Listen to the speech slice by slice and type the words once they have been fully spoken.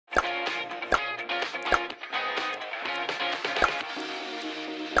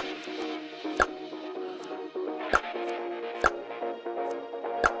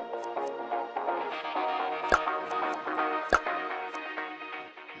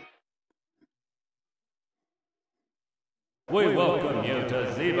We welcome you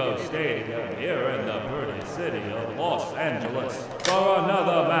to Zevo Stadium here in the pretty city of Los Angeles for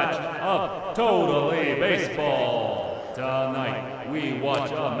another match of Totally Baseball. Tonight, we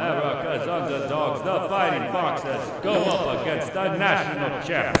watch America's underdogs, the Fighting Foxes, go up against the national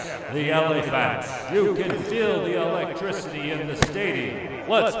champs, the LA Fats. You can feel the electricity in the stadium.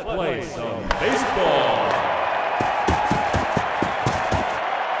 Let's play some baseball.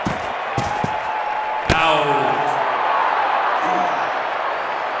 Out.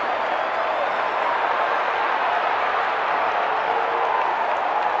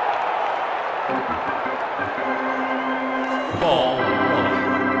 Ball one.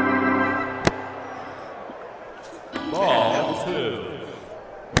 Ball two.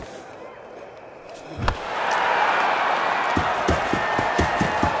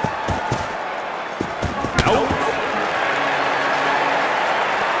 Out.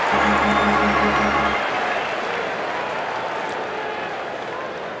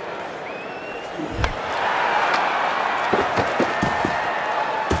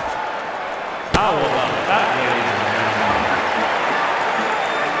 How about that, ladies and gentlemen?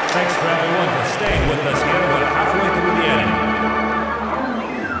 Thanks for everyone for staying with us here. We're halfway through the inning.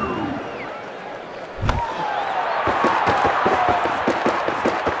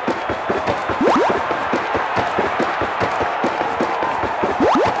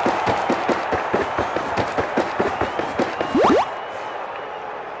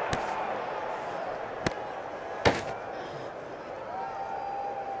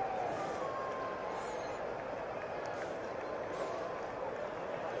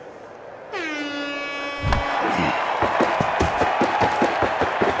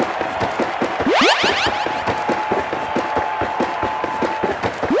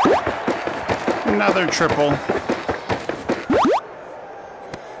 Another triple.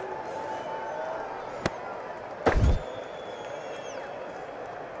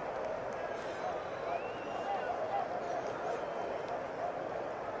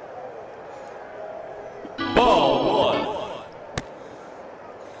 Ball one.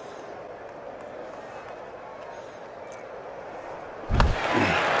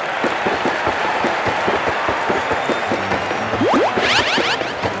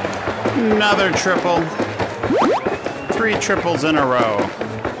 Another triple. 3 triples in a row.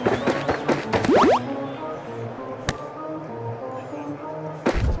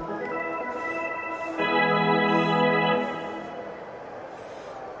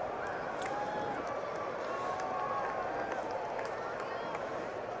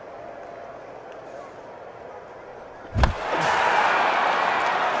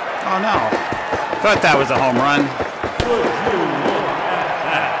 Oh no. Thought that was a home run. Would you look at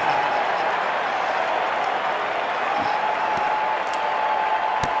that?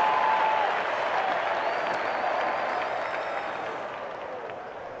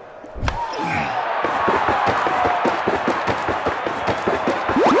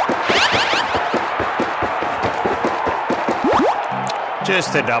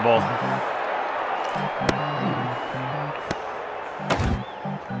 Just a double.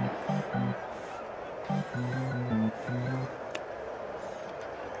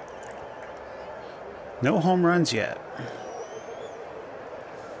 No home runs yet.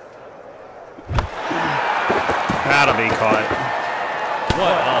 That'll be caught.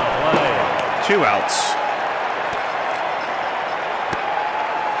 What a play. 2 outs.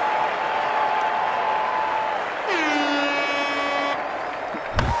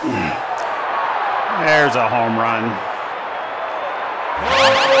 There's a home run.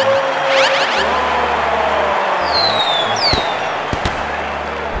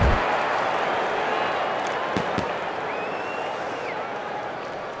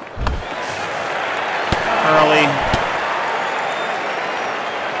 Early.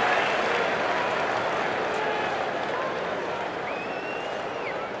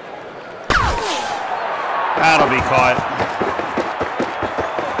 That'll be caught.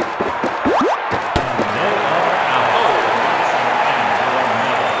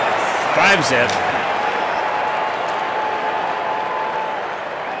 5-zip.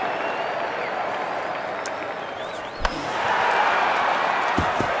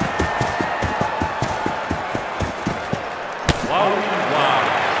 Wow.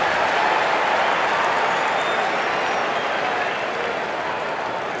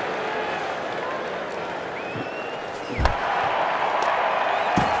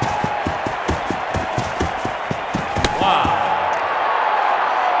 Wow.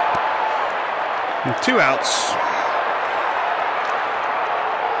 2 outs.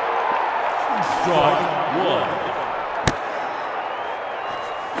 Strike one.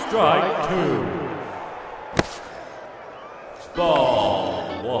 Strike two.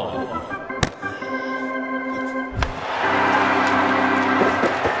 Ball 1.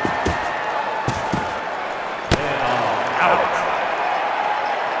 They are out.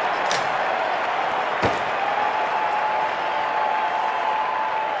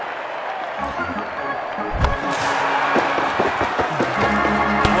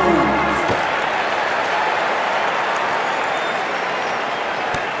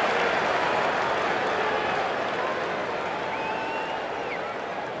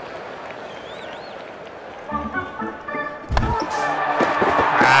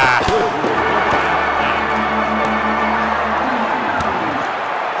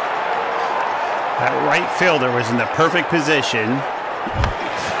 That right fielder was in the perfect position.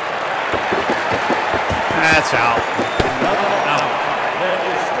 That's out. Out. There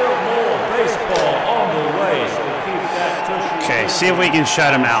is still more baseball on the way, so keep that tushy. Okay, see if we can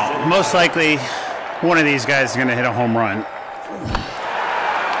shut him out. Most likely, one of these guys is going to hit a home run.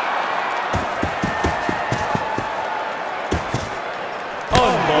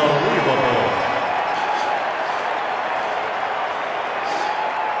 Unbelievable.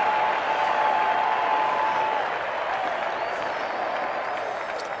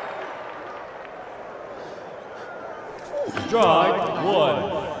 Strike 1.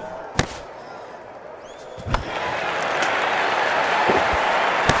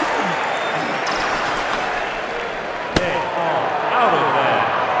 They are out of there.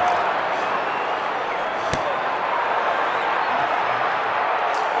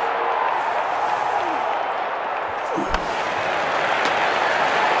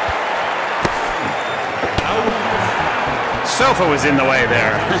 Sofa was in the way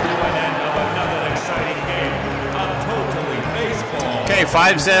there. Another exciting game of Totally Baseball. Okay,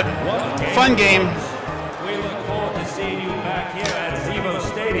 5-zip. Fun game. We look forward to seeing you back here at Zevo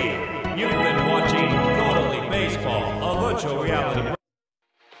Stadium. You've been watching Totally Baseball, a virtual reality